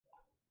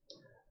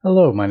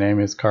Hello, my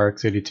name is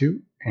CarX82,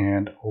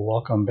 and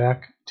welcome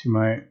back to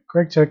my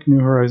Gregtech New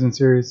Horizons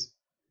series.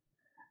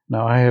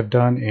 Now, I have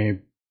done a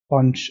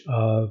bunch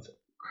of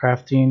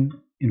crafting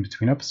in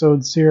between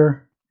episodes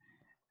here,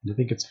 and I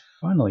think it's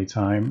finally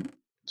time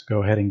to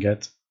go ahead and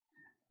get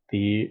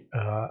the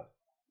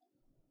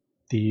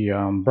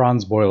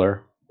bronze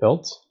boiler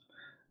built.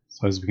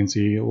 So as we can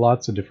see,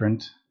 lots of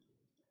different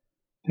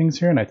things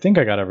here, and I think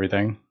I got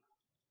everything.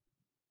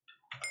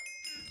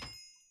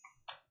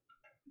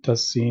 It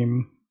does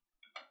seem...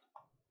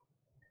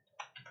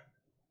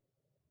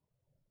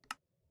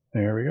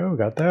 There we go,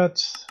 got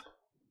that.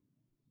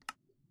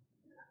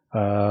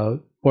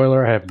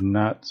 Boiler I have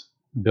not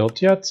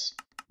built yet,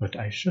 but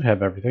I should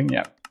have everything,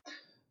 yeah.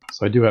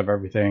 So I do have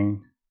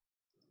everything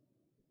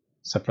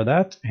except for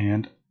that,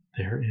 and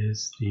there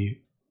is the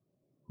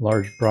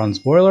large bronze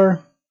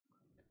boiler.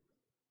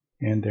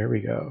 And there we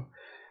go.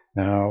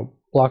 Now,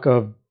 block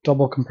of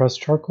double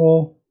compressed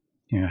charcoal.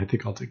 Yeah, I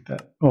think I'll take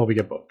that. Well, we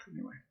get both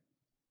anyway.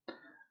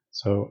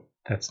 So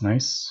that's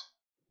nice.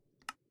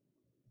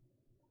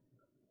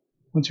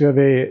 Once you have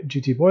a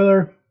GT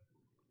boiler,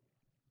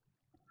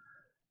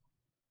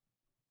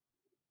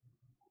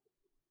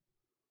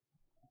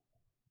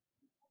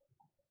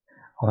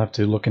 I'll have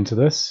to look into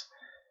this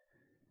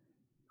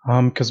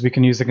because we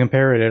can use a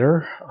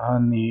comparator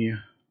on the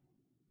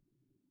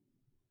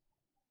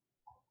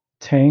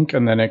tank,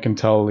 and then it can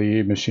tell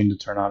the machine to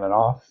turn on and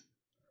off.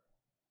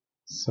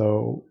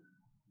 So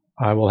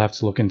I will have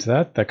to look into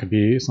that. That could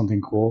be something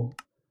cool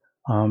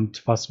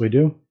to possibly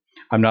do.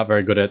 I'm not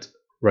very good at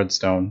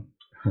redstone,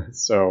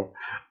 so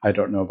I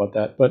don't know about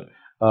that. But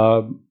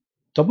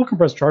double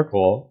compressed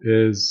charcoal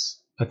is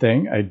a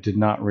thing I did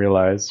not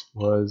realize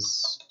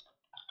was...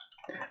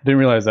 didn't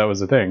realize that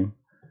was a thing.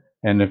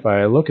 And if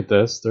I look at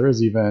this, there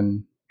is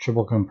even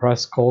triple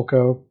compressed coal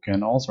coke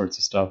and all sorts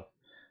of stuff.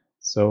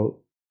 So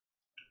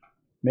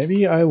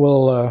maybe I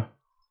will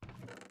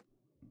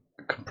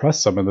compress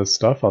some of this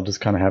stuff. I'll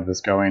just kind of have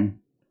this going.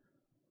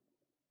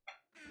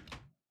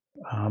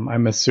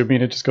 I'm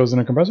assuming it just goes in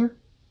a compressor?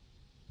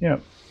 Yeah.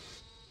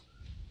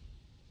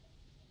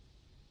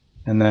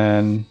 And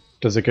then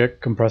does it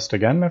get compressed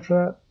again after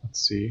that? Let's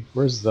see.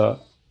 Where's the...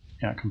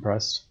 yeah,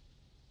 compressed.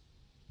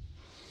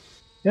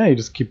 Yeah, you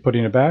just keep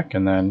putting it back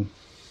and then...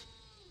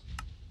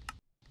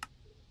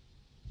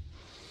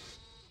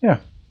 yeah.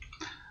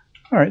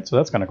 Alright, so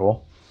that's kind of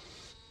cool.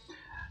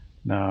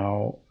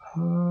 Now,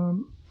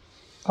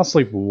 I'll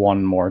sleep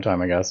one more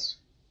time, I guess.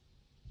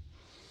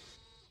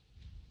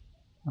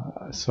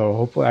 So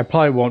hopefully, I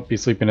probably won't be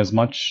sleeping as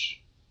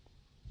much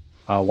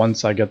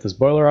once I get this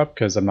boiler up,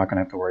 because I'm not going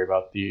to have to worry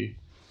about the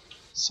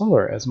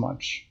solar as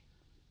much.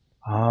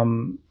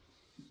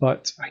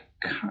 But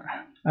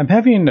I'm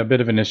having a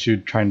bit of an issue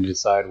trying to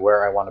decide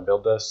where I want to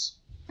build this.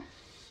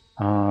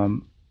 I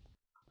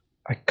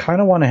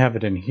kind of want to have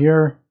it in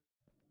here,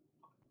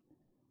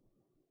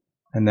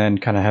 and then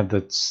kind of have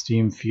the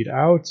steam feed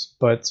out,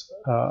 but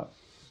I'll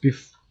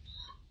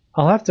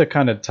have to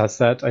kind of test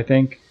that, I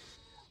think,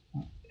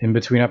 in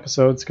between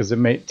episodes, because it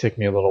may take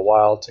me a little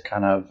while to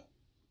kind of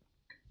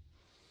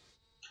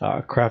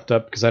craft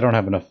up, because I don't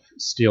have enough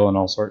steel and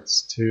all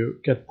sorts to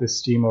get this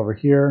steam over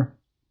here.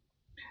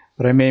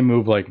 But I may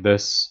move like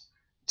this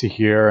to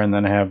here and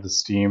then have the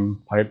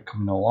steam pipe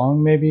coming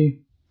along, maybe.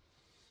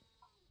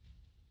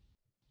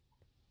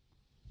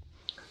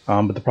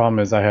 But the problem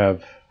is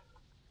I'm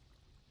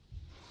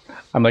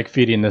like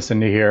feeding this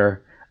into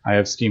here. I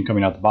have steam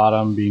coming out the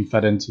bottom being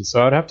fed into,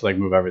 so I'd have to like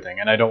move everything,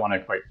 and I don't want to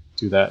quite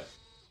do that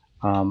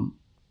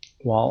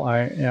while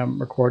I am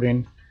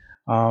recording.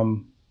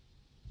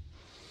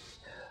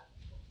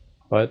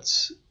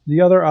 But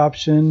the other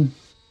option,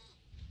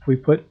 if we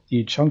put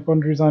the chunk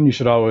boundaries on, you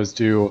should always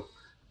do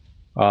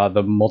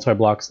the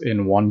multi-blocks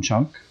in one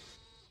chunk.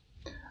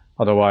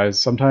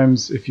 Otherwise,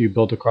 sometimes if you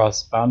build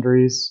across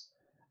boundaries,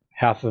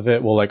 half of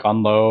it will like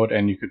unload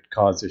and you could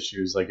cause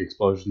issues like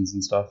explosions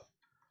and stuff.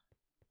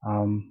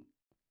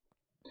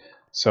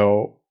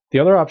 So the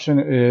other option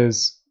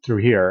is through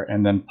here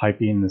and then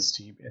piping the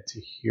steam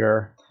into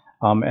here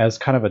as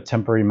kind of a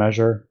temporary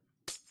measure.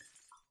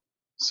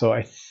 So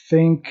I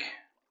think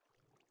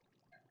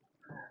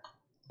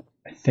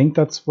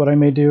that's what I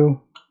may do.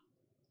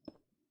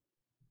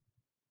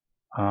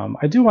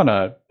 I do want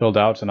to build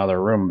out another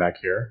room back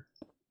here.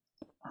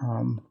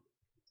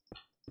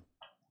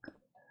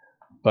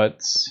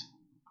 But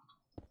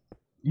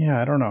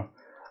yeah, I don't know.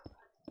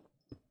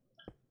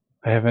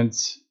 I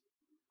haven't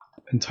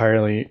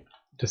entirely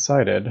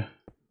decided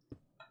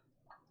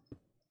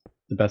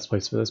the best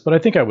place for this, but I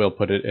think I will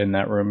put it in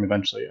that room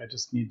eventually. I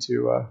just need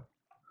to I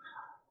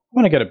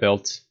want to get it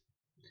built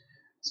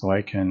so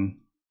I can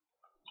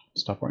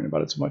stop worrying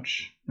about it so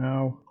much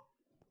now.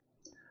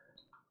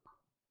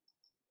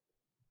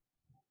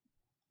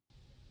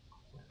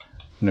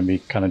 I'm going to be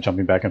kind of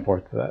jumping back and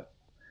forth to that.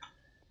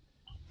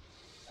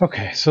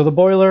 Okay, so the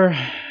boiler,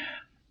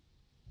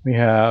 we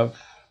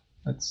have,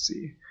 let's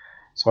see.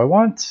 So I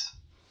want,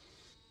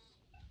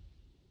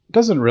 it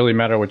doesn't really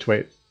matter which way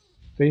it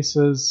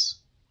faces.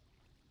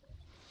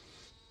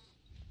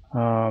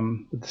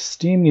 But the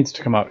steam needs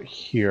to come out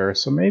here,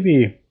 so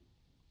maybe,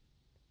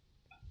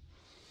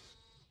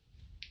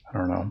 I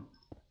don't know.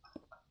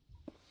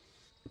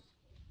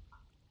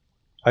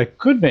 I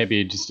could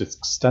maybe just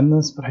extend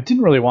this, but I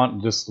didn't really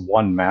want just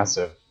one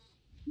massive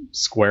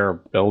square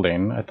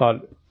building. I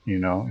thought, you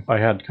know, if I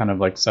had kind of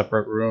like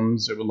separate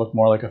rooms, it would look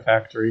more like a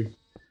factory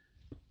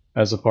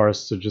as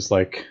opposed to just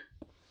like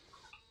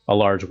a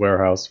large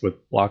warehouse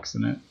with blocks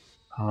in it.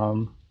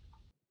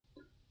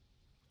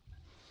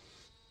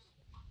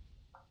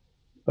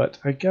 But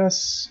I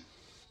guess,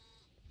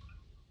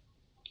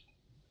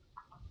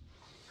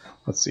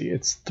 let's see,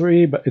 it's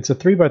a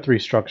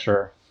 3x3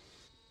 structure,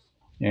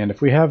 and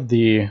if we have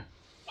the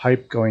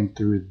pipe going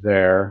through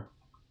there,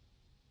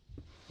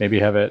 maybe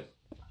have it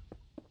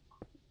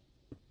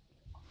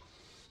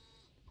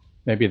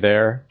maybe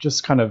there,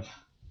 just kind of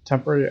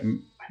temporary.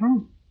 I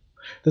don't.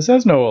 This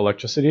has no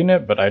electricity in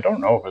it, but I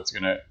don't know if it's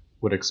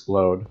would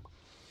explode.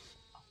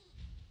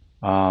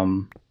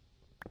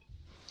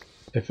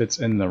 If it's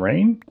in the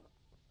rain,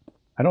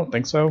 I don't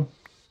think so.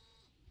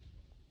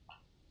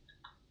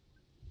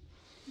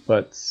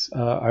 But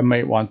I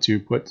might want to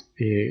put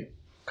a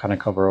kind of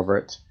cover over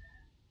it,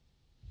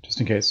 just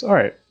in case. All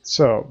right.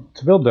 So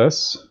to build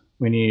this,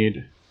 we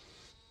need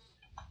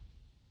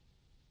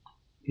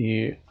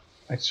the.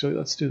 Actually,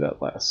 let's do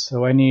that last.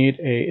 So I need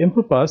a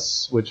input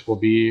bus, which will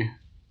be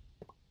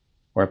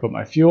where I put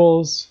my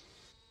fuels.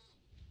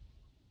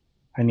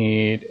 I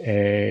need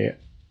a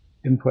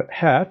input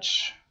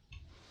hatch,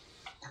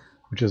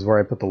 which is where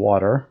I put the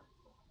water.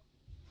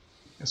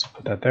 I guess we'll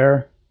put that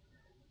there.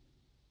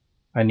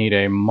 I need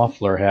a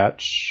muffler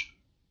hatch,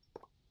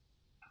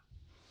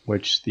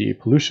 which the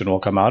pollution will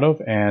come out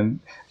of. And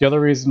the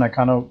other reason I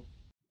kind of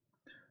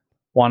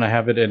want to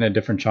have it in a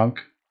different chunk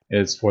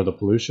is for the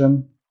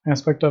pollution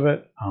aspect of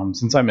it.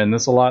 Since I'm in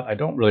this a lot, I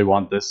don't really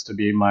want this to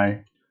be my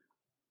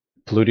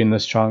polluting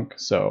this chunk.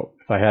 So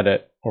if I had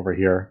it over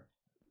here,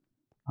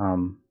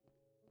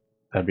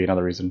 that'd be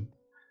another reason.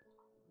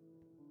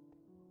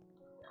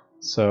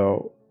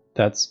 So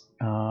that's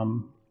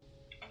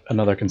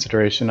another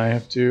consideration I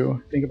have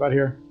to think about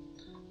here.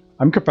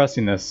 I'm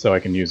compressing this so I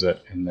can use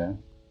it in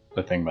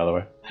the thing, by the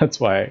way.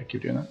 That's why I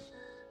keep doing that.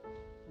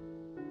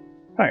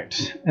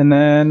 Alright, and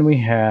then we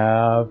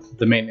have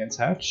the maintenance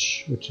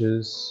hatch, which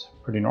is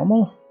pretty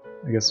normal.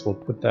 I guess we'll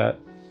put that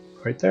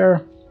right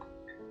there.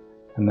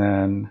 And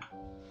then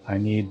I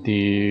need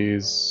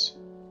these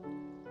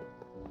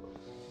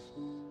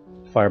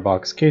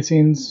firebox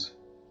casings.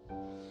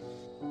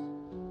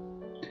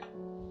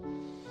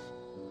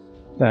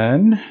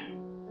 Then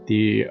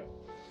the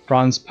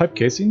bronze pipe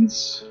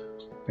casings.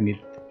 I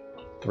need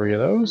 3 of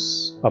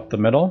those up the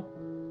middle.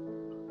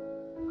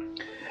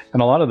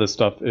 And a lot of this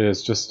stuff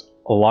is just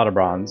a lot of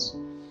bronze.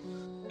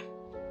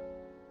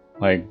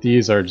 Like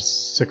these are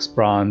just 6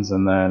 bronze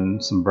and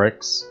then some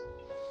bricks.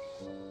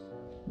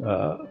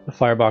 The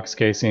firebox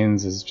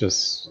casings is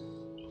just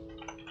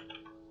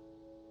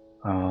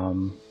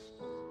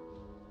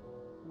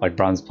like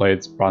bronze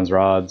plates, bronze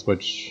rods,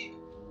 which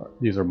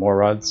these are more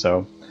rods,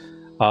 so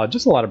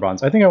just a lot of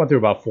bronze. I think I went through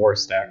about 4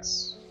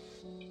 stacks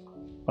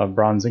of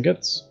bronze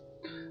ingots,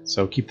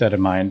 so keep that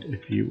in mind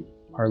if you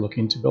are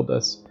looking to build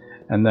this.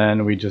 And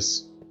then we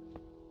just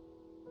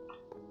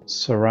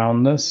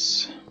surround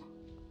this.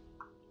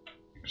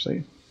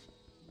 Actually,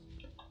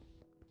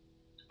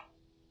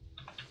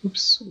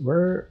 oops,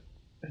 where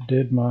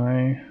did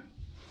my...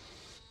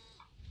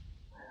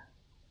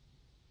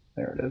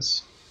 There it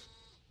is.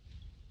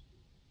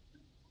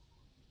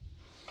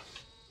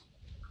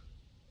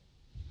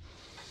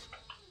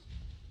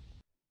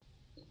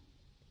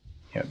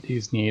 Yeah,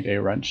 these need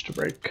a wrench to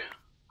break.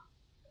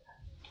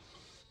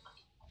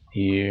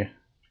 The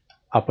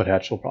output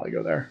hatch will probably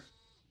go there.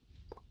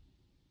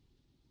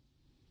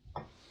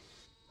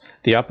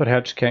 The output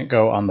hatch can't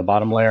go on the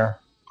bottom layer,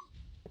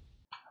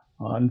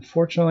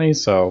 unfortunately,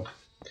 so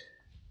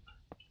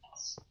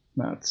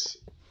that's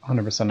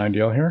 100%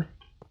 ideal here.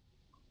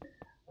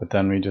 But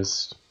then we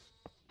just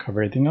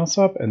cover everything else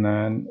up, and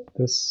then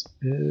this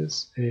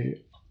is a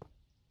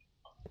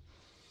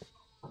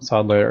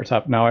solid layer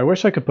top. Now I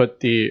wish I could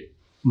put the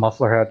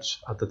muffler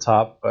hatch at the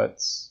top,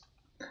 but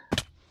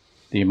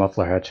the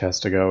muffler hatch has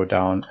to go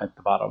down at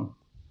the bottom.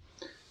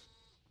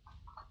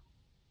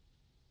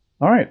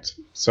 Alright,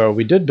 so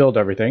we did build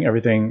everything.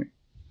 Everything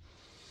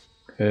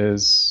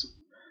is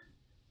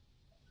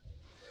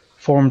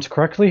formed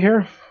correctly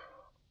here.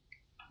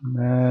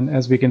 And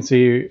as we can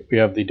see, we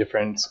have the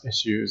different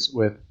issues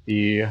with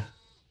the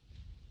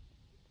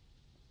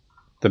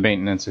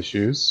maintenance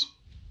issues.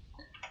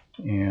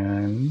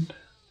 And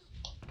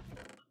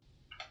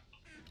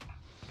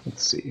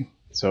let's see.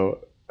 So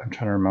I'm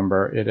trying to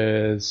remember. It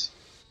is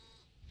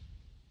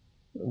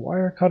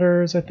wire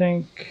cutters, I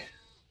think.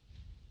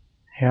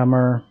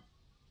 Hammer.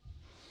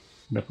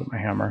 I'm gonna put my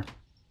hammer.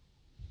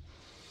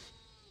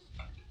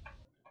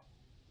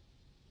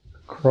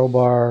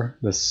 Crowbar,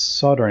 the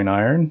soldering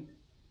iron,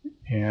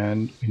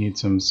 and we need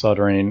some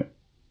soldering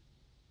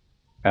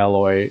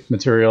alloy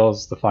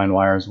materials. The fine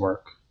wires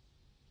work.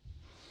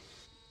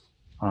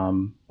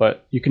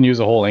 But you can use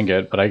a whole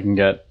ingot, but I can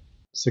get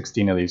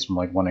 16 of these from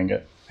like 1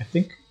 ingot, I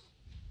think.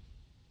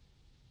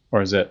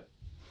 Or is it?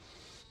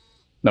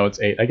 No,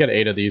 it's 8. I get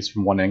 8 of these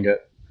from 1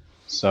 ingot.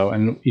 So,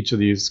 and each of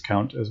these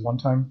count as 1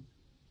 time.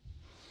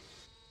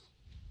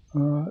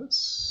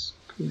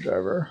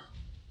 Screwdriver.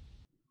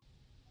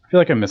 I feel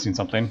like I'm missing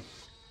something.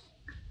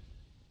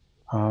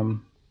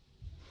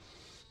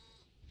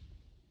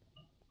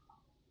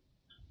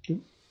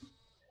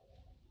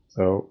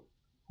 So,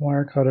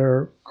 wire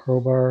cutter,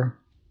 crowbar,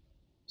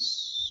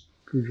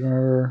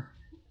 screwdriver,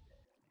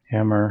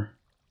 hammer,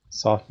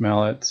 soft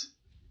mallet,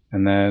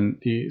 and then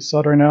the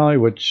soldering alley,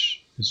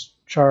 which is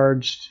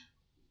charged.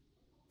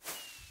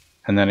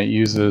 And then it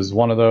uses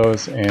 1 of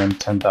those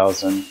and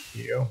 10,000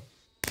 EU.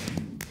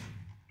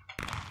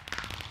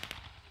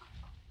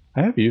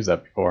 I have used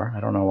that before. I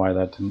don't know why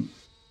that didn't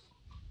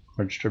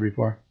register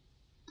before.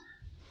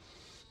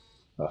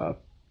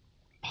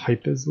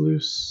 Pipe is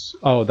loose.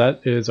 Oh,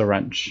 that is a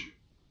wrench.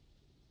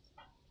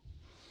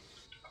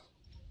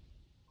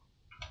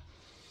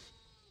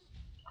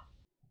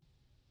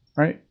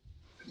 Right?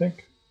 I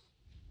think.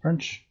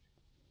 Wrench.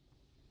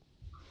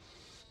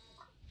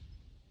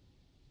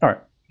 Alright,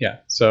 yeah.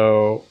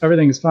 So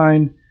everything is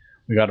fine.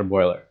 We got a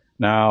boiler.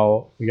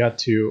 Now we got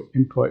to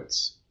input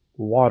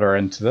water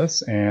into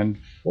this, and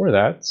for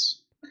that,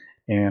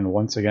 and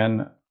once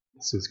again,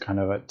 this is kind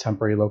of a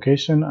temporary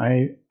location.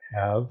 I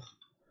have,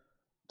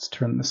 let's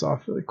turn this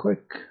off really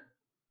quick.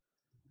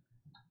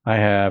 I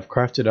have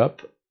crafted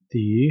up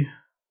the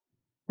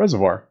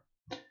reservoir,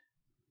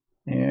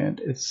 and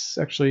it's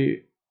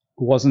actually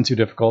wasn't too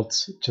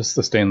difficult. Just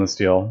the stainless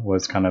steel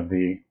was kind of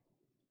the,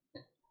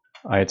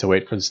 I had to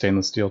wait for the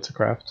stainless steel to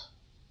craft.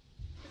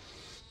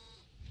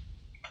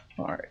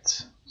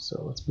 Alright,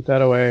 so let's put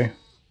that away.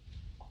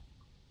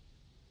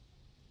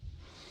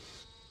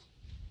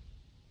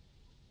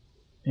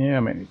 Yeah, I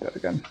might need that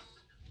again.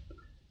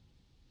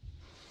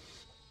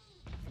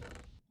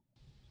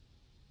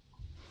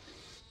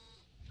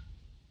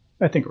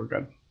 I think we're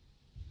good.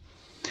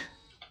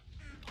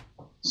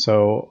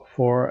 So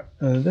for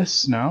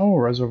this now,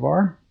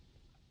 reservoir,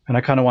 and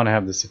I kind of want to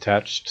have this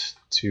attached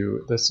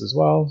to this as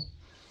well.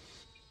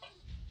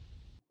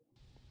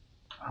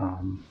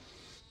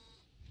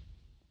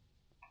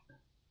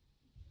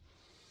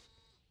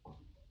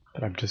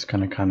 But I'm just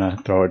going to kind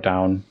of throw it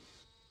down.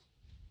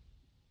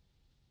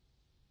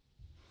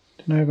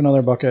 Didn't I have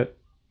another bucket?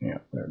 Yeah,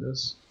 there it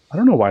is. I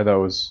don't know why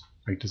those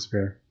like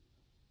disappear.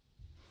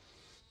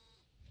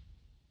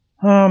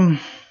 I don't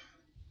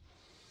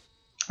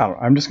know.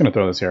 I'm just going to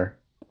throw this here.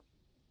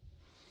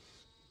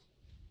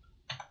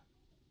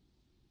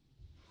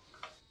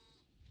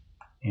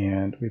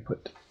 And we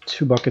put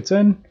 2 buckets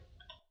in.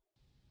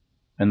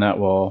 And that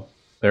will,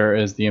 there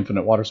is the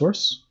infinite water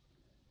source.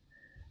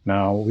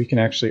 Now we can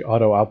actually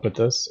auto output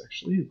this.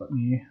 Actually, let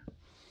me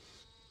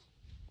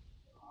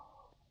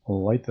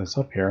light this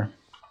up here.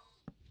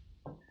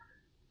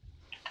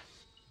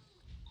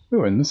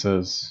 Ooh, and this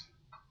is,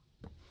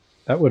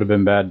 that would have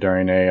been bad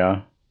during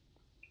a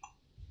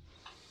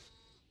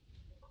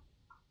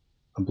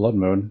blood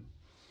mode.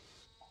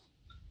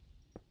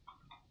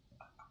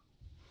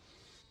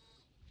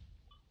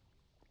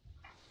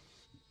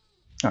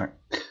 Alright,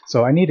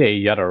 so I need a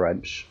Yetta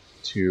wrench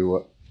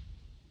to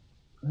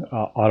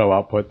auto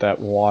output that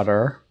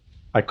water.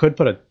 I could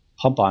put a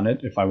pump on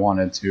it if I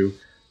wanted to,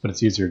 but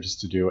it's easier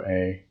just to do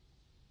a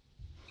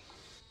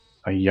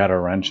Yetta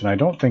wrench, and I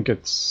don't think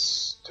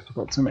it's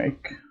difficult to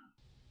make.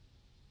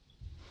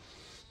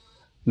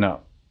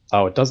 No.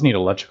 Oh, it does need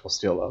electrical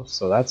steel though,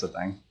 so that's a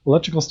thing.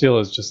 Electrical steel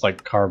is just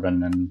like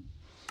carbon and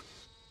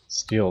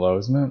steel though,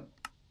 isn't it?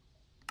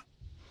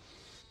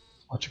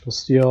 Electrical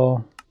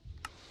steel.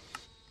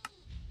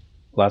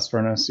 Blast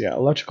furnace, yeah.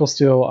 Electrical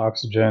steel,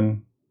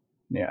 oxygen,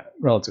 yeah,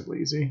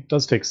 relatively easy. It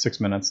does take 6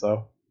 minutes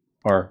though,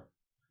 or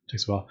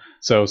takes a while.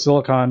 So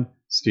silicon,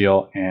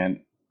 steel,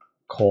 and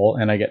coal,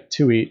 and I get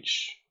 2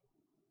 each.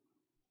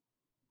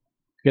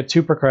 I get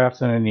 2 per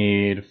craft, and I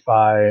need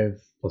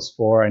 5 plus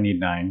 4. I need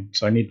 9,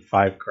 so I need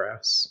 5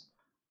 crafts.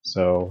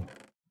 So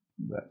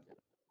that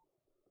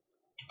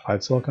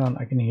 5 silicon.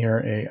 I can hear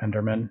a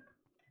Enderman.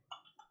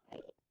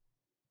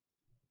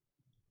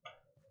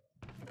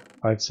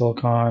 5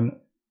 silicon.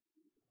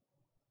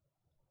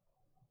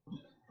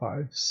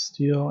 5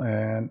 steel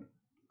and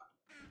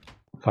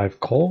 5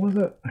 coal with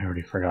it? I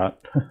already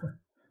forgot.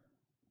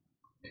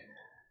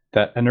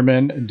 That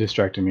Enderman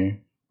distracted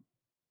me.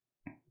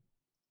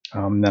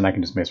 Then I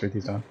can just mace rate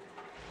these down.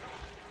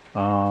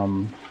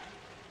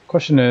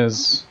 Question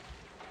is,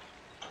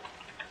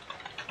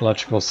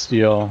 electrical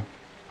steel.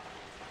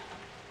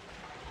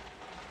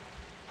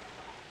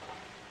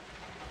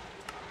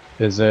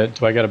 Is it,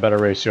 do I get a better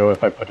ratio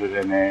if I put it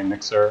in a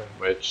mixer?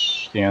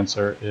 Which the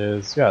answer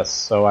is yes.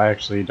 So I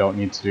actually don't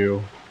need to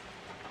do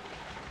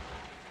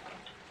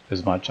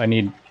as much. I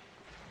need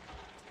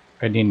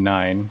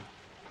 9.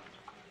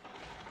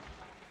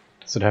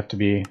 Does it have to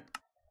be?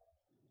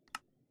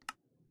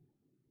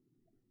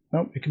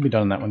 Nope, it can be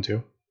done in that one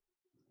too.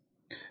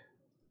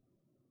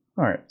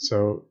 Alright,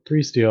 so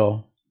 3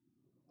 steel,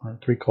 Or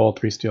 3 coal,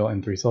 3 steel,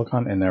 and 3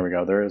 silicon. And there we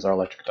go. There is our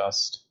electric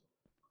dust.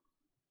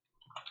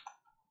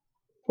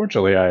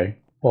 Fortunately, I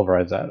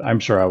pulverized that. I'm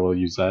sure I will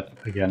use that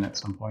again at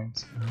some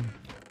point.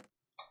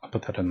 I'll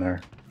put that in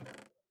there.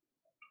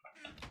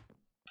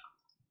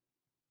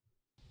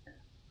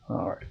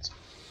 Alright.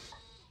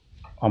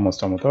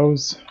 Almost done with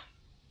those.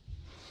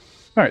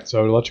 Alright,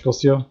 so electrical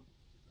steel.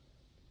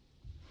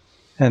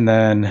 And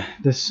then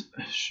this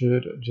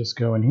should just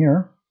go in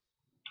here.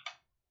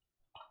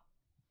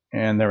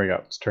 And there we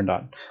go, it's turned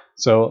on.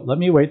 So let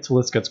me wait till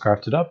this gets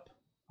crafted up.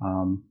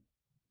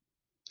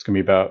 It's gonna be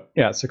about,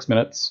 6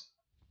 minutes.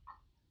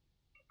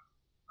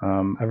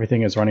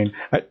 Everything is running.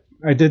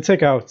 I did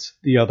take out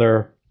the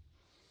other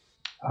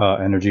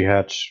energy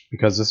hatch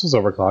because this was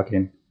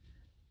overclocking.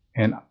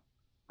 And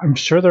I'm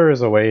sure there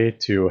is a way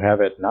to have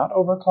it not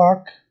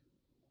overclock,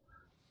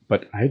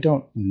 but I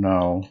don't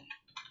know.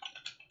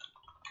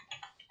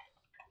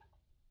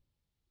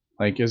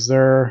 Like, is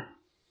there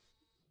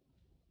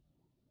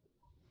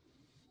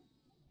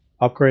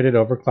upgraded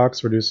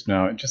overclocks reduced?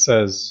 No, it just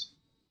says,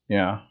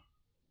 yeah.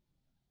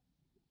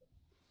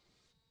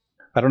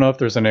 I don't know if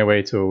there's any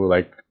way to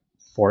like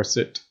force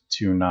it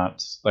to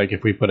not, like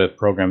if we put a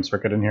program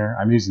circuit in here.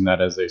 I'm using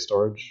that as a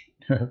storage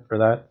for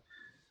that.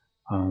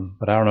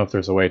 But I don't know if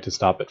there's a way to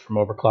stop it from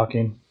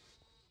overclocking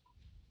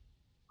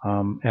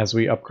as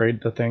we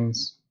upgrade the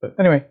things. But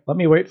anyway, let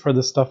me wait for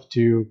this stuff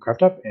to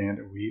craft up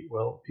and we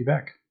will be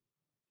back.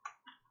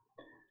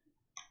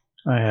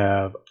 I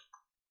have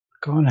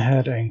gone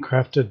ahead and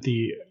crafted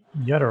the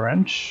Yetta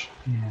wrench,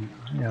 and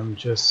I am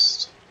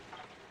just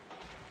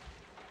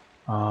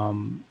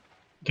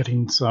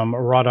getting some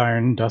wrought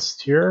iron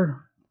dust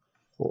here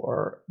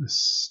for the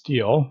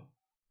steel.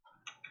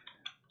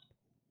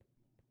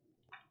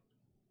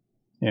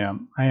 Yeah,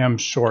 I am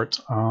short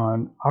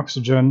on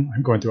oxygen.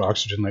 I'm going through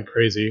oxygen like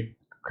crazy,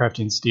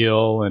 crafting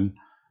steel and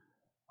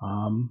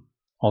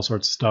all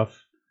sorts of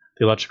stuff.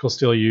 The electrical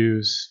steel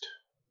used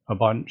a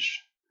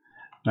bunch.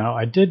 Now,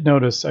 I did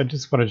notice, I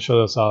just wanted to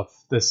show this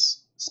off,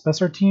 this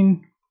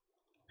spessartine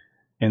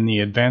in the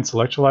advanced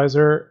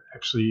electrolyzer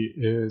actually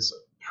is a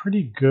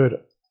pretty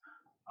good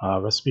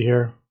recipe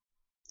here.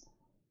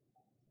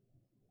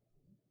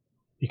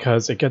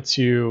 Because it gets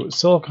you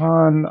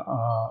silicon,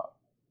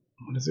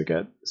 what does it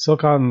get?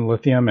 Silicon,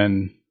 lithium,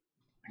 and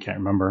I can't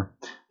remember.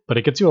 But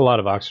it gets you a lot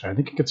of oxygen. I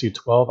think it gets you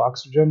 12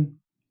 oxygen.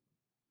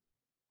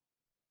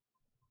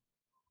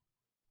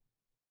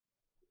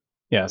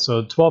 Yeah,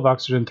 so 12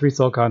 oxygen, 3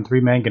 silicon,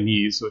 3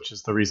 manganese, which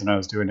is the reason I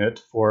was doing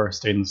it, 4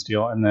 stainless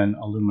steel, and then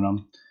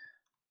aluminum.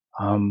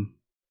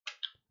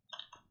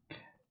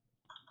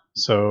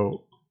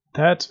 So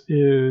that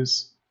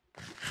is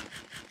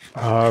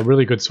a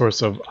really good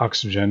source of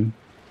oxygen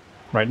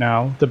right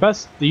now.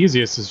 The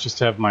easiest is just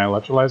to have my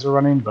electrolyzer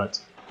running, but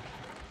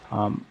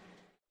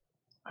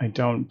I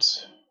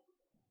don't...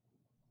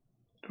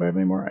 Do I have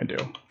any more? I do.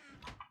 I'm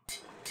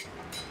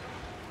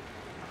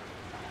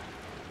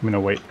going to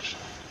wait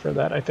for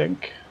that, I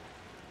think.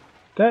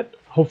 That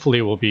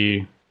hopefully will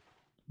be...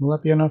 Will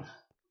that be enough?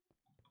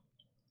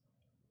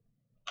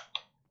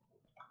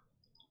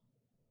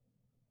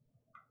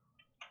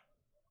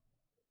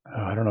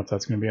 Oh, I don't know if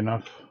that's going to be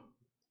enough.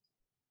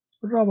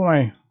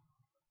 Where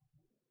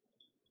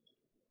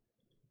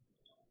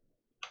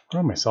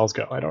did my cells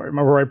go? I don't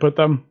remember where I put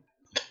them.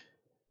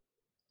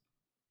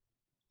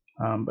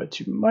 But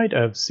you might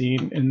have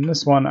seen in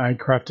this one I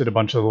crafted a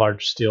bunch of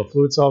large steel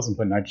fluid cells and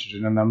put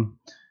nitrogen in them.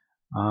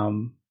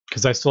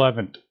 Because I still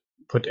haven't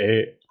put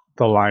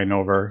the line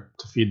over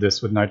to feed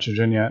this with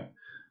nitrogen yet.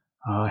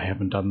 I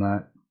haven't done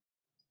that.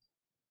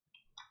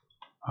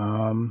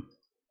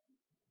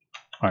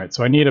 Alright,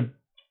 so I need a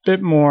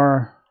bit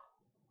more.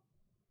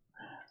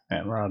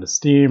 And we're out of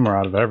steam, we're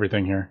out of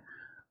everything here.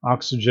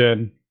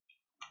 Oxygen,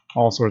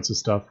 all sorts of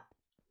stuff.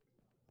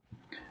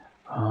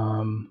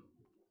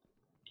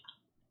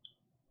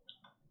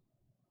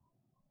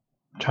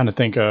 Trying to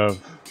think of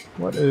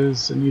what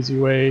is an easy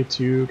way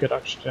to get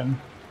oxygen.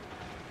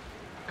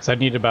 Because I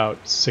need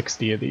about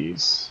 60 of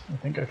these, I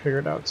think I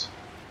figured out.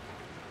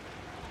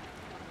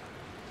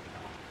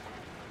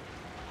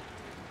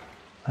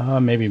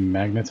 Maybe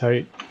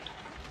magnetite.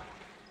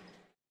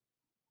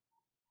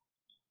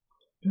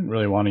 Didn't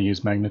really want to use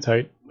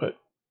magnetite, but...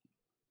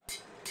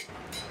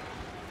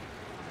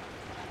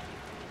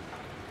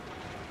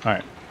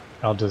 Alright,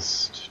 I'll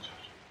just...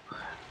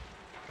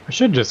 I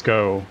should just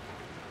go...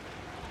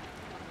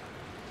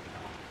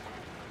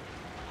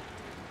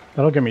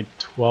 That'll give me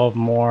 12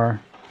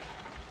 more.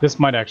 This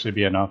might actually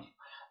be enough,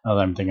 now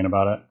that I'm thinking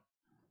about it.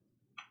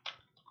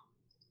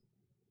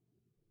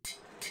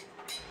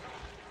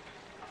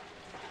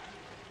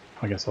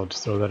 I guess I'll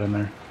just throw that in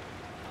there.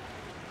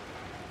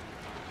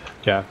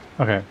 Yeah,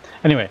 okay.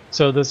 Anyway,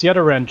 so this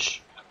Yetta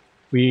wrench,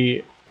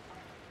 we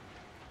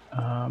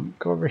go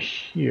over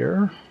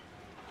here,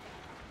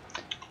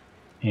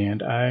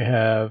 and I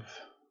have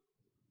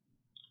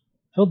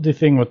filled the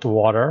thing with the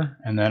water,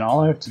 and then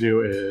all I have to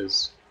do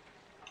is,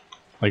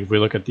 like if we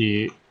look at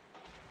the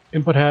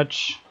input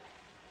hatch,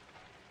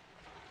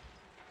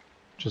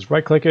 Just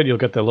right click it, you'll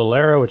get the little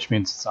arrow, which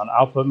means it's on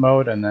output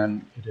mode, and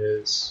then it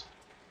is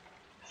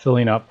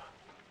filling up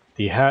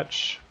the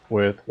hatch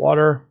with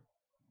water.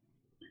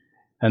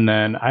 And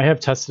then I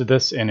have tested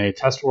this in a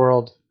test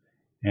world,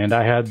 and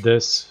I had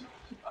this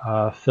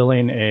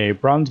filling a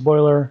bronze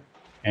boiler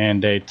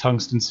and a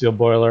tungsten steel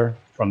boiler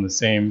from the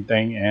same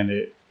thing, and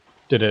it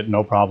did it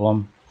no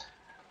problem.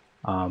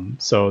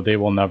 So they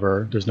will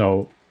never, there's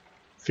no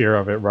fear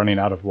of it running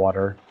out of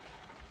water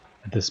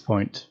at this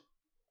point.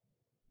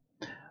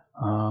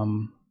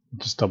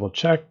 Just double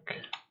check.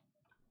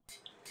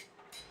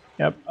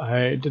 Yep,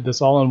 I did this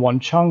all in one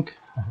chunk,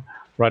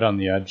 right on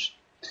the edge.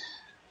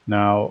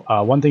 Now,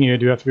 one thing you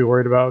do have to be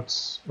worried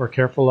about or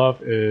careful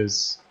of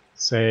is,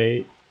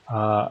 say,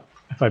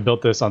 if I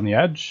built this on the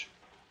edge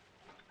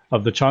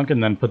of the chunk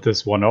and then put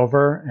this one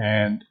over,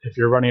 and if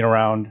you're running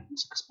around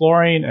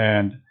exploring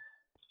and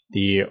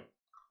the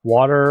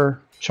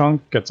water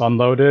chunk gets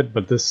unloaded,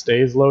 but this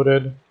stays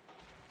loaded,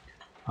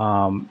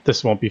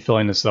 this won't be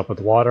filling this up with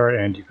water,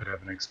 and you could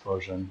have an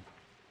explosion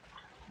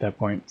at that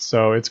point.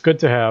 So it's good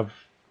to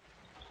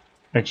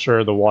make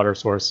sure the water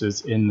source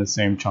is in the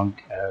same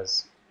chunk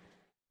as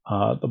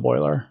the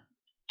boiler.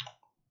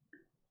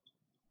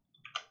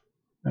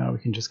 Now we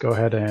can just go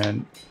ahead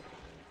and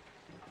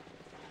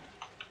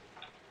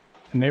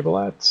enable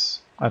that.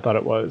 I thought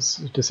it was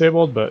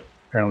disabled, but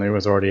apparently it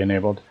was already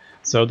enabled.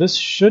 So this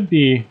should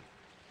be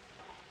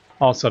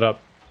all set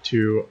up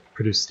to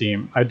produce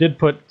steam. I did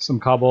put some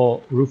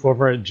cobble roof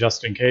over it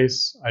just in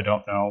case. I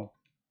don't know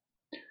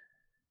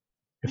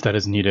if that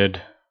is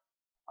needed.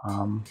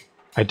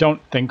 I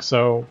don't think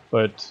so,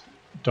 but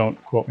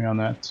don't quote me on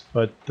that.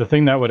 But the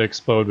thing that would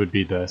explode would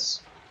be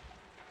this.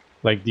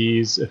 Like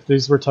these, if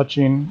these were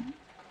touching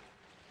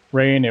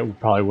rain, it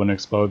probably wouldn't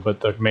explode, but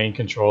the main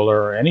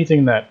controller or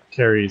anything that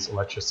carries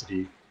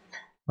electricity,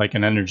 like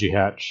an energy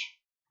hatch,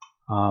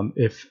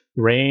 if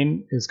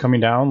rain is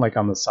coming down like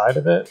on the side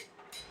of it,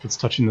 it's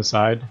touching the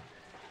side,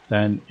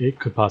 then it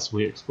could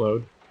possibly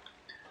explode.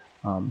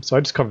 So I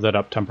just covered that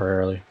up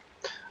temporarily.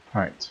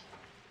 Alright,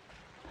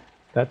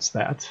 that's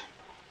that.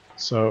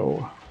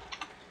 So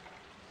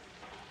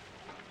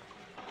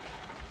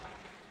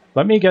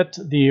let me get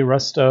the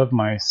rest of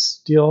my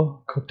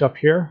steel cooked up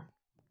here.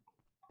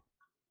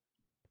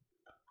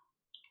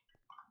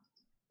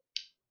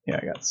 Yeah,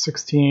 I got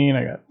 16,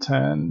 I got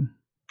 10.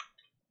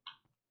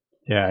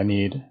 Yeah, I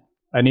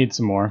need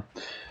some more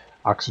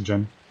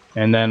oxygen.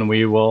 And then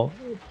we will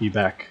be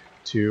back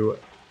to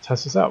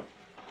test this out.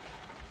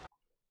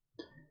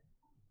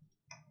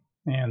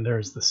 And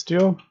there's the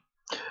steel.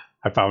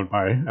 I found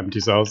my empty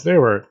cells. They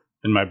were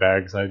in my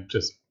bags. I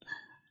just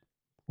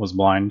was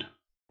blind.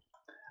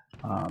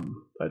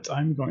 But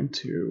I'm going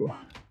to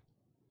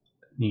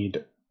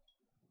need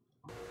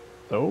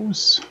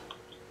those.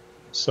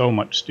 So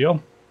much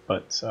steel,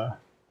 but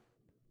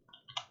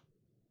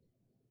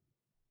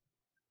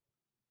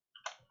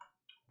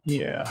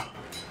yeah,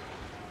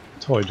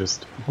 totally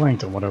just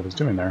blanked on what I was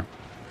doing there.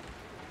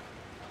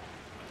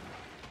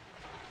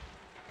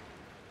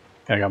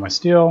 Okay, I got my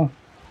steel.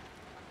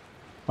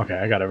 Okay,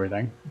 I got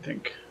everything, I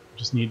think.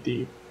 Just need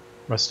the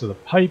rest of the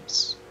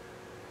pipes.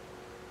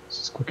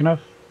 This is quick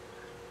enough.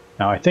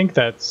 Now I think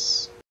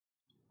that's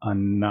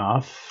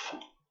enough.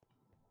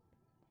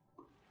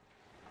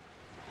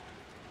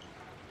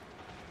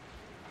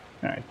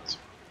 Alright,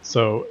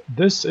 so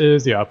this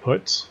is the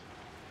output.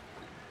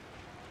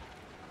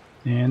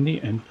 And the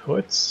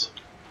inputs.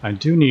 I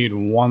do need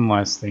one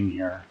last thing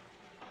here.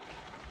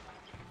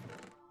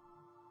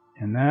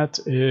 And that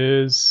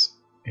is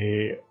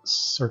a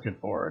circuit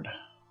board.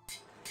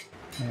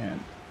 And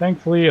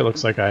thankfully it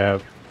looks like I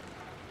have...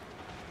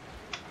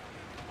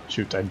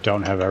 Shoot, I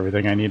don't have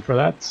everything I need for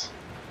that.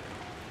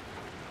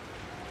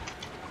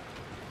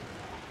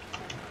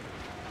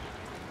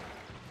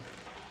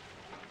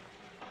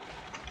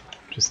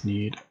 Just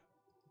need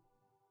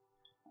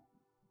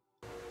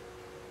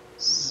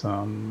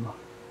some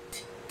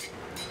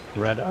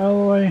red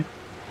alloy.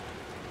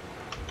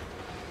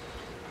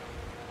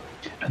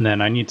 And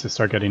then I need to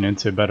start getting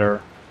into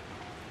better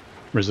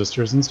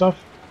resistors and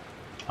stuff.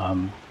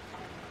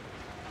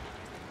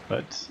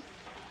 But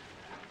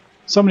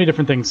so many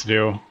different things to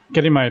do.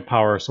 Getting my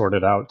power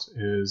sorted out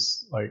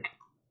is like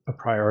a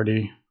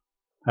priority.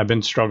 I've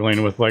been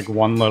struggling with like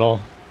one little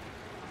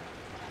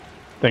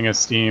thing of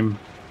steam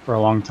for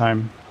a long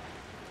time.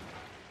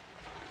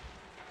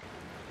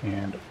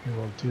 And we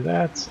will do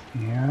that,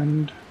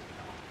 and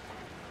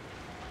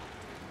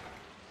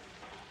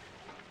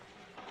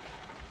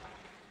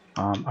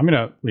I'm going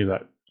to leave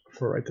that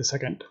for right this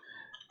second.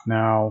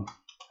 Now,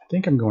 I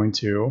think I'm going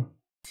to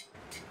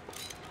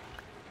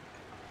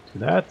do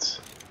that,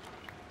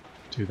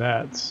 do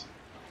that.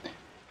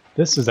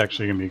 This is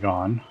actually going to be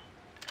gone.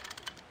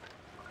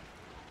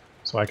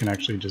 So I can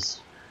actually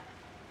just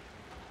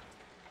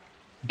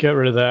get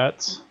rid of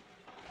that,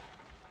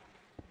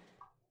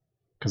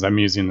 because I'm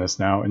using this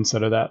now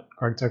instead of that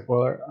Gregtech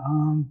boiler.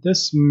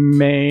 This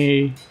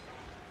may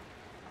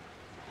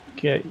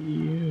get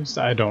used.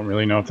 I don't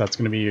really know if that's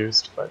going to be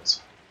used, but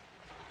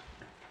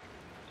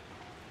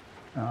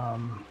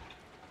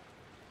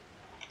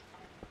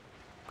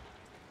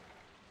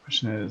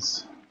Question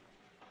is,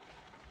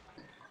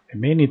 I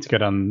may need to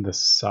get on this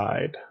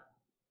side.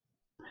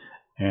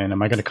 And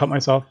am I going to cut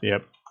myself?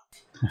 Yep.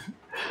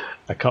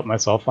 I cut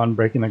myself on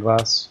breaking the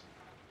glass.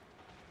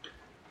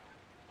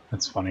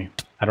 That's funny.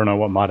 I don't know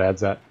what mod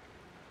adds that.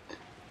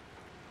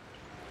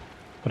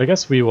 But I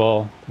guess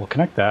we'll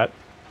connect that.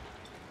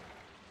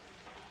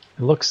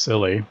 It looks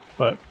silly,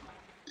 but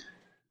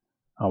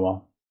oh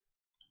well.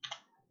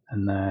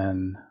 And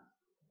then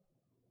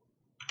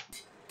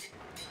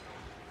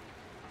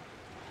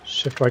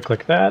shift right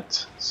click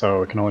that,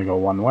 so it can only go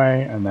one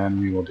way, and then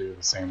we will do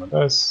the same with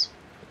this.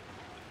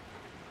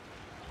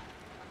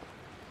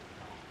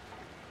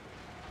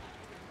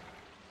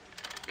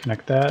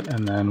 Connect that,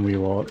 and then we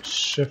will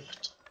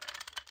shift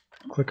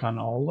click on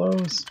all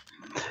those.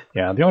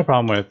 Yeah, the only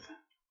problem with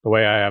the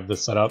way I have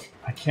this set up,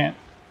 I can't.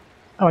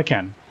 Oh, I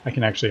can. I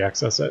can actually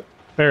access it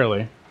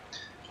barely,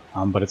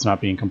 but it's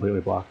not being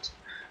completely blocked.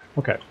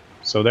 Okay,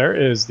 so there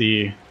is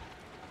the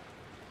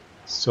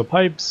steel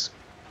pipes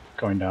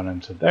going down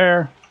into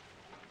there.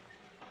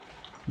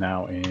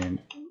 Now, in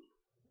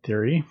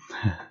theory,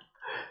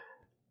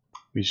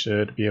 we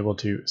should be able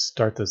to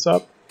start this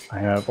up. I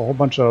have a whole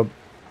bunch of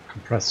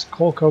compressed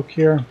coal coke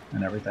here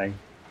and everything.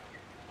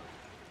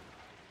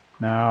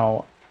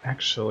 Now,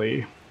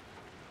 actually,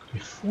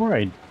 before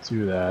I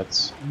do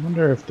that, I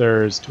wonder if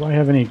there's, do I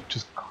have any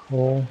just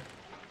coal?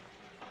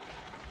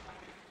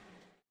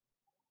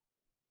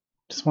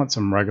 Just want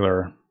some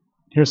regular,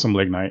 here's some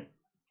lignite.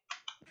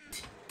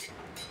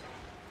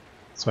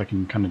 So I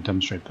can kind of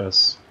demonstrate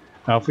this.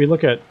 Now if we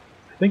look at,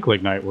 I think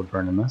lignite would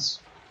burn in this.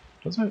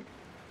 Does it?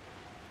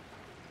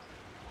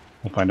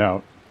 We'll find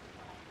out.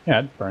 Yeah,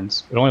 it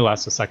burns. It only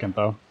lasts a second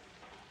though.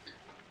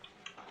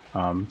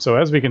 So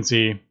as we can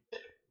see,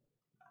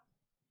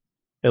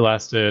 it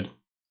lasted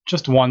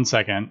just 1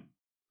 second,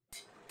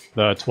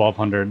 the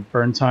 1200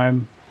 burn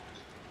time.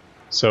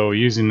 So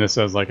using this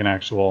as like an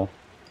actual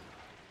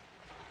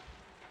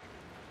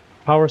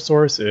power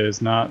source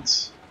is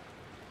not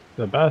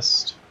the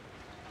best,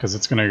 because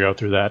it's going to go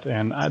through that,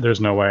 and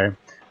there's no way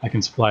I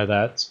can supply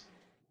that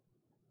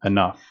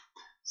enough.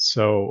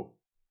 So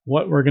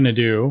what we're going to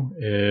do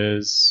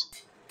is,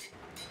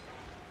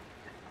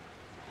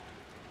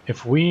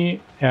 if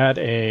we add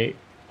a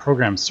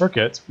program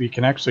circuit, we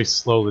can actually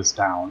slow this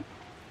down.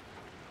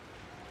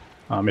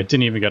 It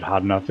didn't even get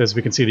hot enough. As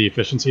we can see, the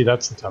efficiency,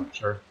 that's the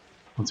temperature.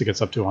 Once it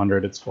gets up to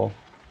 100, it's full.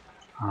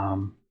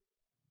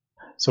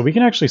 So we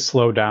can actually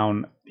slow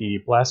down the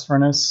blast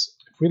furnace.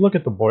 If we look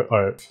at the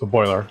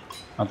boiler,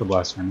 not the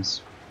blast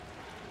furnace.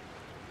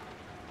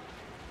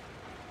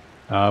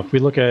 If we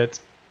look at,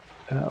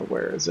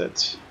 where is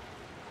it?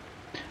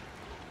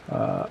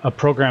 A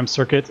program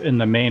circuit in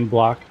the main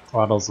block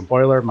throttles the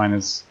boiler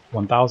minus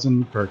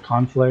 1000 per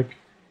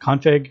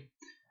config.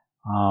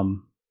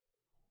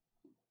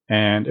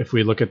 And if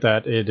we look at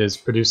that,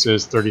 it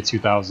produces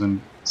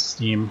 32,000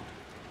 steam.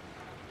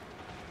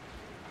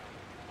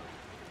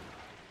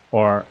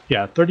 Or,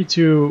 yeah,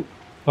 32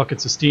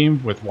 buckets of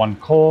steam with 1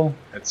 coal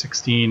at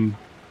 16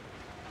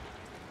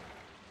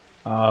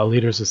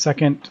 liters a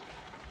second.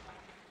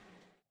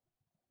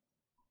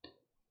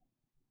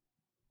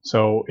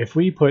 So if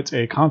we put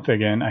a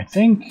config in, I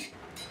think,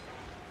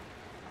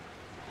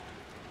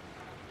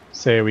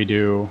 say we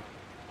do,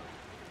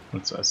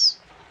 what's this?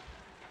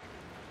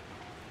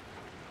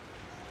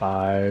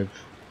 5.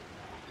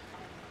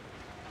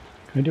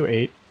 Can I do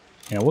 8?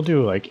 Yeah, we'll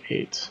do like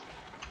 8.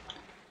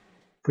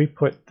 If we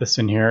put this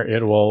in here,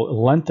 it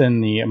will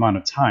lengthen the amount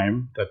of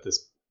time that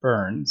this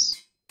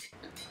burns.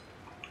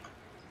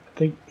 I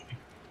think,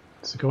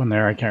 does it go in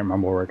there? I can't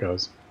remember where it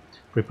goes.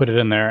 If we put it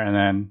in there and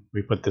then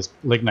we put this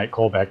lignite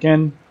coal back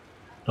in,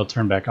 it'll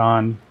turn back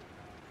on.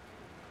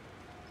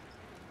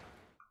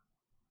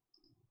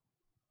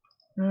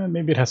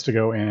 Maybe it has to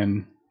go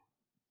in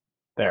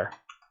there.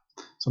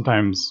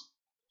 Sometimes,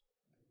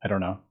 I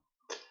don't know.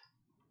 All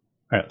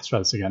right, let's try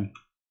this again.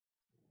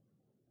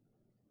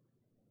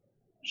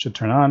 Should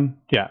turn on,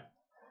 yeah.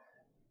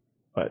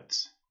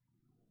 But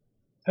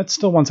that's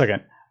still 1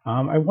 second.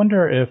 I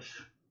wonder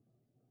if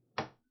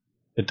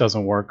it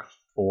doesn't work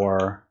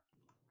for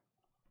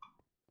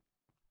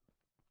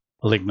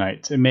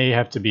lignite. It may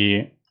have to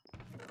be,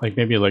 like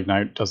maybe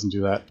lignite doesn't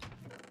do that.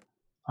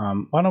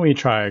 Why don't we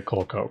try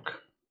coal coke?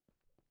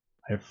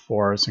 I have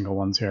 4 single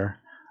ones here.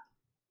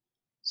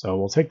 So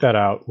we'll take that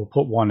out, we'll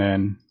put 1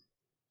 in.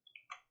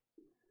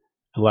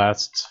 It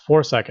lasts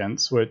 4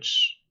 seconds,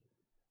 which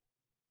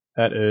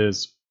that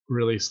is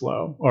really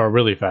slow, or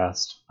really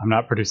fast. I'm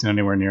not producing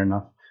anywhere near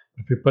enough.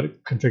 If we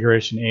put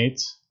configuration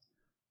 8,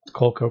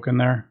 coal coke in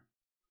there,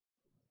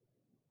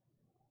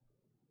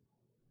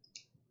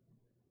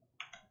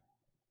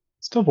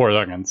 still 4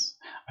 seconds.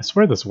 I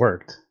swear this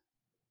worked.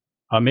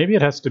 Maybe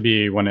it has to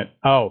be when it,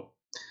 oh,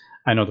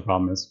 I know what the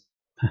problem is.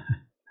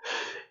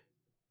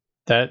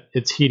 That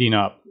it's heating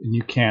up, and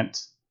you can't,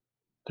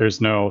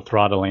 there's no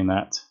throttling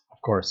that,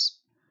 of course.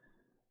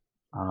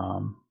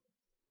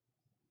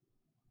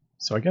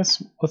 So I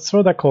guess let's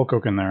throw that coal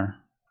coke in there.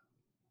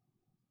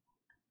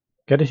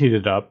 Get it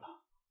heated up.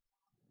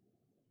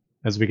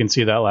 As we can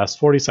see, that lasts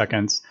 40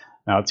 seconds.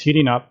 Now it's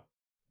heating up.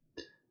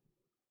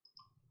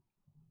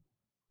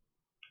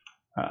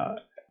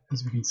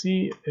 As we can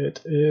see,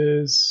 it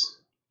is,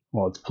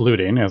 well, it's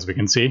polluting, as we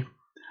can see.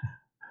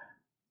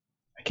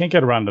 I can't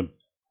get around the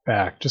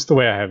back, just the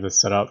way I have this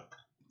set up.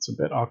 It's a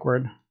bit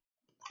awkward.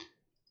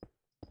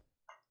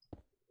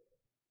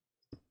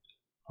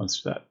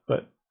 Let's do that,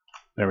 but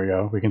there we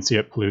go. We can see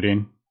it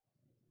polluting.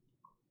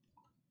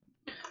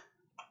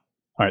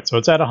 All right, so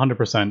it's at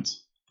 100%.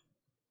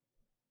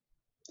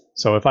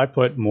 So if I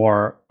put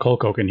more coal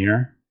coke in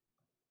here,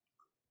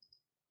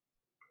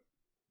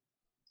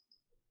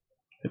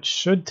 it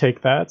should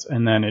take that,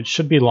 and then it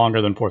should be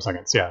longer than 4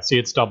 seconds. Yeah, see,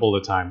 it's double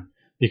the time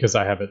because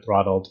I have it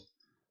throttled.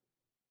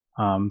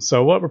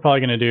 So what we're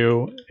probably going to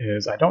do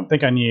is, I don't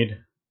think I need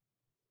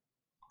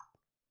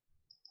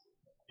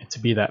it to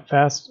be that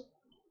fast.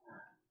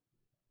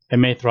 It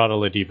may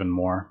throttle it even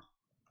more.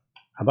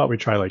 How about we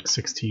try like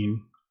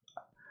 16?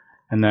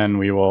 And then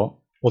we'll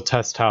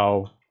test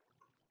how...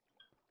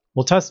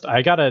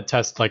 I gotta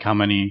test like how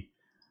many,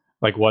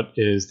 like what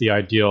is the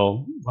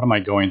ideal, what am I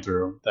going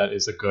through that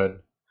is a good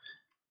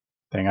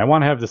thing. I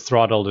want to have this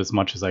throttled as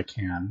much as I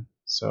can.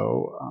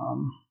 So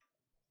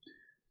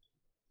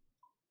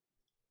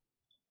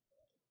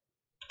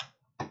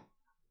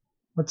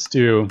let's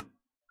do,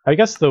 I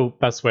guess the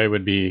best way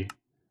would be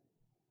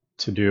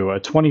to do a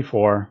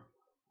 24.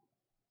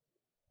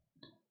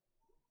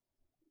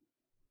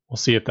 We'll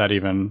see if that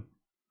even,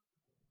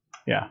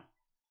 yeah.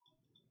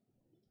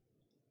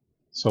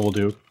 So we'll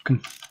do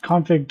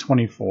config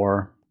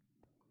 24.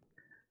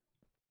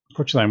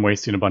 Unfortunately, I'm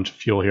wasting a bunch of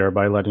fuel here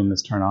by letting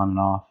this turn on and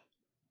off.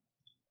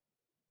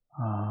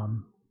 I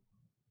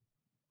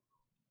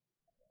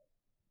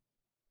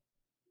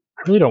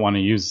really don't want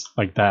to use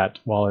like that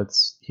while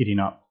it's heating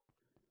up.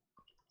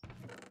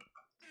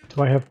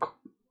 Do I have...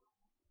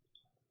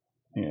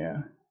 Yeah,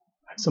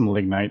 I have some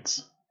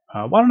lignites.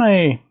 Why don't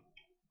I...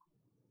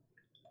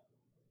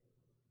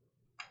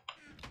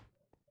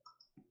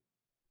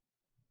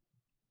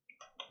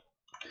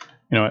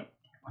 You know what?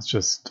 Let's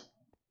just...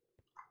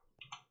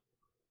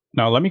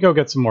 Now let me go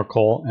get some more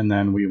coal, and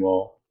then we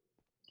will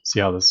see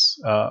how this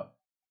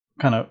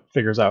kind of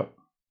figures out.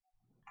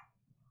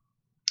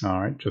 All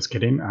right, just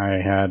kidding.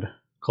 I had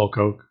coal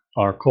coke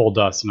or coal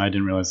dust, and I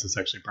didn't realize this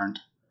actually burnt.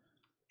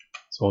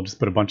 So I'll just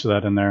put a bunch of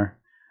that in there.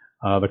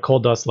 The coal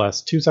dust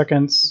lasts 2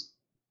 seconds,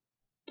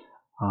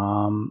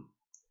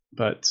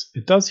 but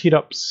it does heat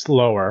up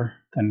slower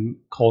than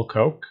coal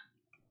coke.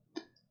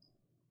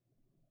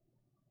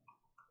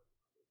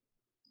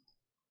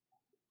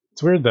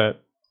 It's weird that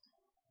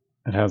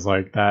it has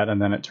like that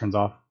and then it turns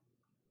off.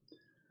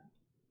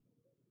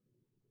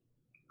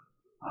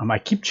 I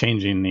keep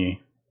changing the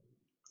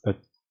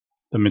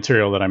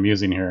material that I'm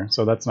using here,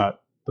 so that's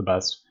not the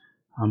best.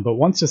 But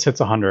once this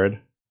hits 100,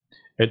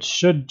 it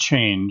should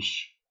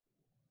change.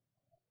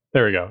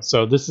 There we go.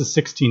 So this is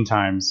 16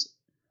 times.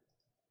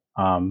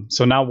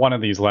 So now one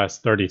of these lasts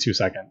 32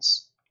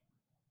 seconds.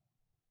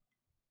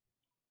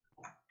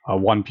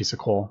 One piece of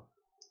coal.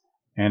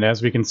 And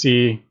as we can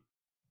see,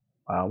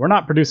 we're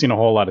not producing a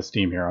whole lot of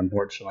steam here,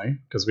 unfortunately,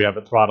 because we have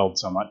it throttled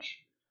so much.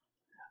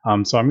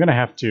 So I'm going to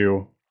have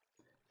to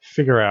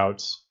figure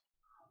out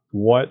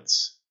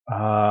what's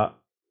like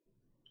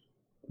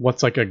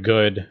a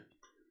good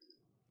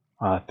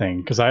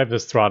thing, because I have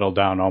this throttled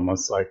down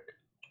almost like,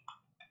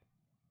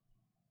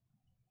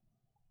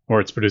 or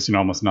it's producing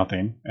almost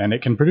nothing, and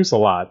it can produce a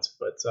lot,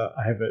 but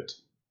I have it,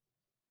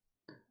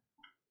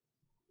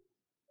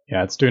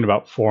 yeah, it's doing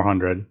about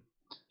 400.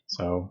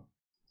 So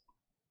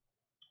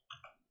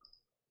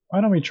why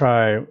don't we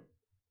try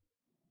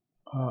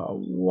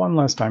one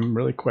last time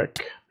really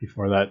quick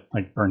before that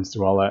like burns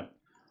through all that.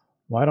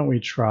 Why don't we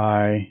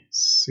try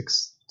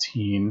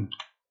 16?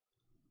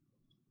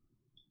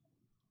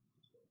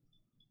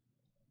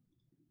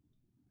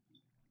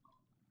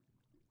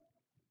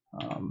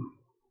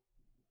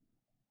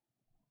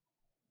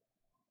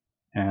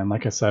 And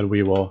like I said,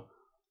 we'll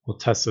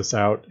test this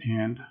out,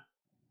 and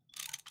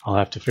I'll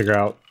have to figure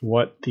out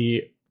what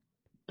the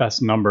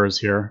best number is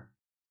here.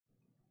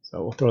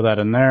 So we'll throw that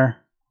in there.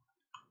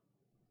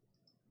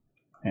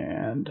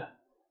 And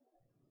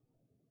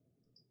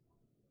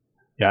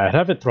yeah, I'd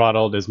have it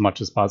throttled as much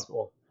as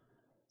possible.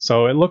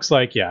 So it looks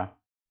like, yeah.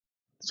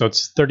 So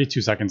it's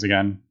 32 seconds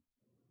again.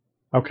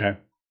 Okay.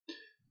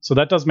 So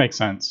that does make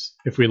sense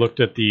if we looked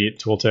at the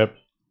tooltip.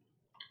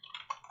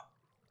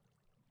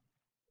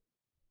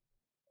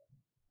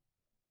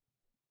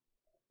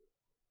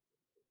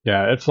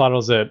 Yeah, it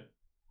throttles it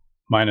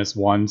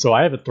 -1. So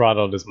I have it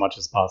throttled as much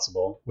as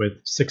possible.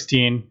 With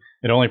 16,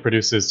 it only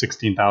produces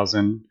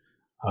 16,000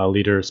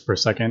 liters per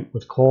second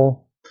with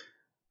coal.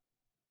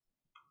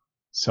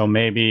 So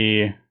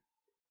maybe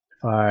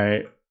if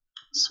I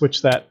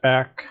switch that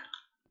back.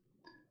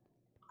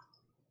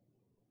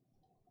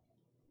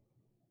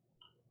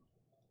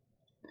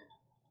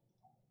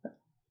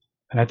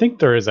 And I think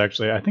there is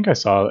actually, I think I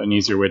saw an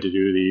easier way to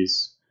do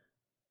these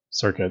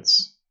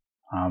circuits.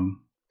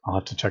 I'll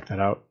have to check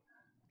that out.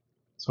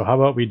 So how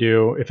about we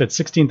do, if it's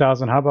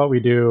 16,000, how about we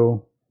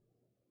do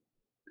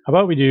How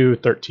about we do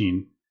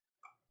 13?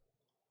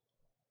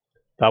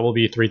 That will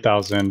be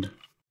 3,000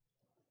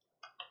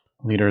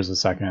 liters a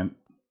second,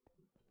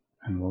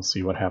 and we'll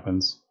see what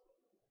happens.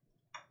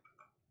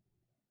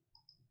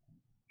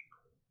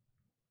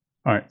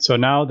 All right, so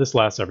now this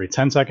lasts every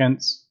 10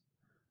 seconds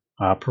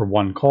per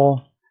one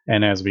coal,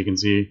 and as we can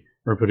see,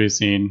 we're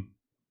producing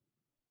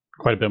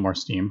quite a bit more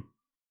steam.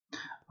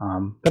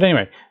 But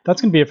anyway,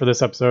 that's going to be it for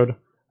this episode.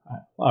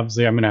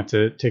 Obviously, I'm going to have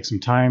to take some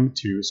time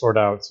to sort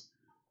out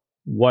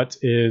what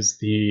is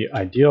the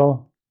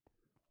ideal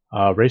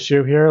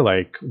ratio here.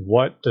 Like,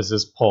 what does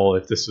this pull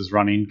if this is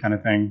running, kind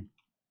of thing.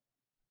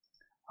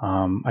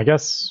 I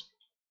guess,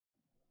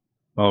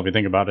 well, if you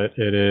think about it,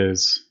 it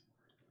is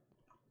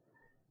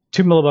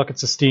 2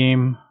 millibuckets of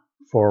steam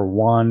for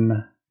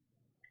 1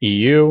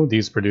 EU.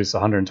 These produce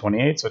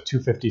 128, so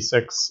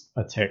 256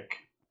 a tick.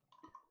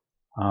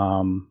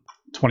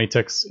 20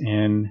 ticks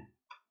in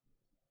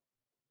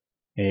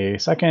a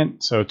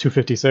second, so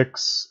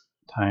 256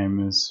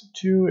 times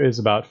 2 is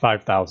about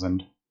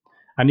 5,000.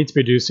 I need to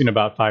be producing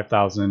about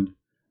 5,000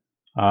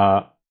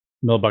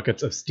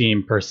 millibuckets of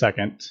steam per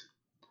second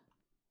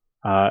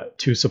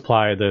to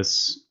supply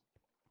this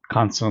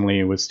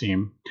constantly with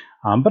steam.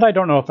 But I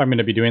don't know if I'm going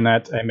to be doing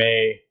that. I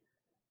may,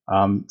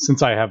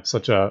 since I have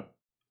such a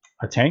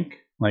tank,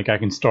 like I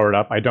can store it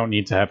up. I don't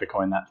need to have it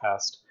going that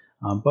fast,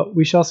 but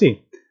we shall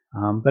see.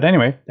 But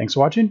anyway, thanks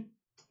for watching,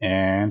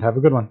 and have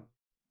a good one.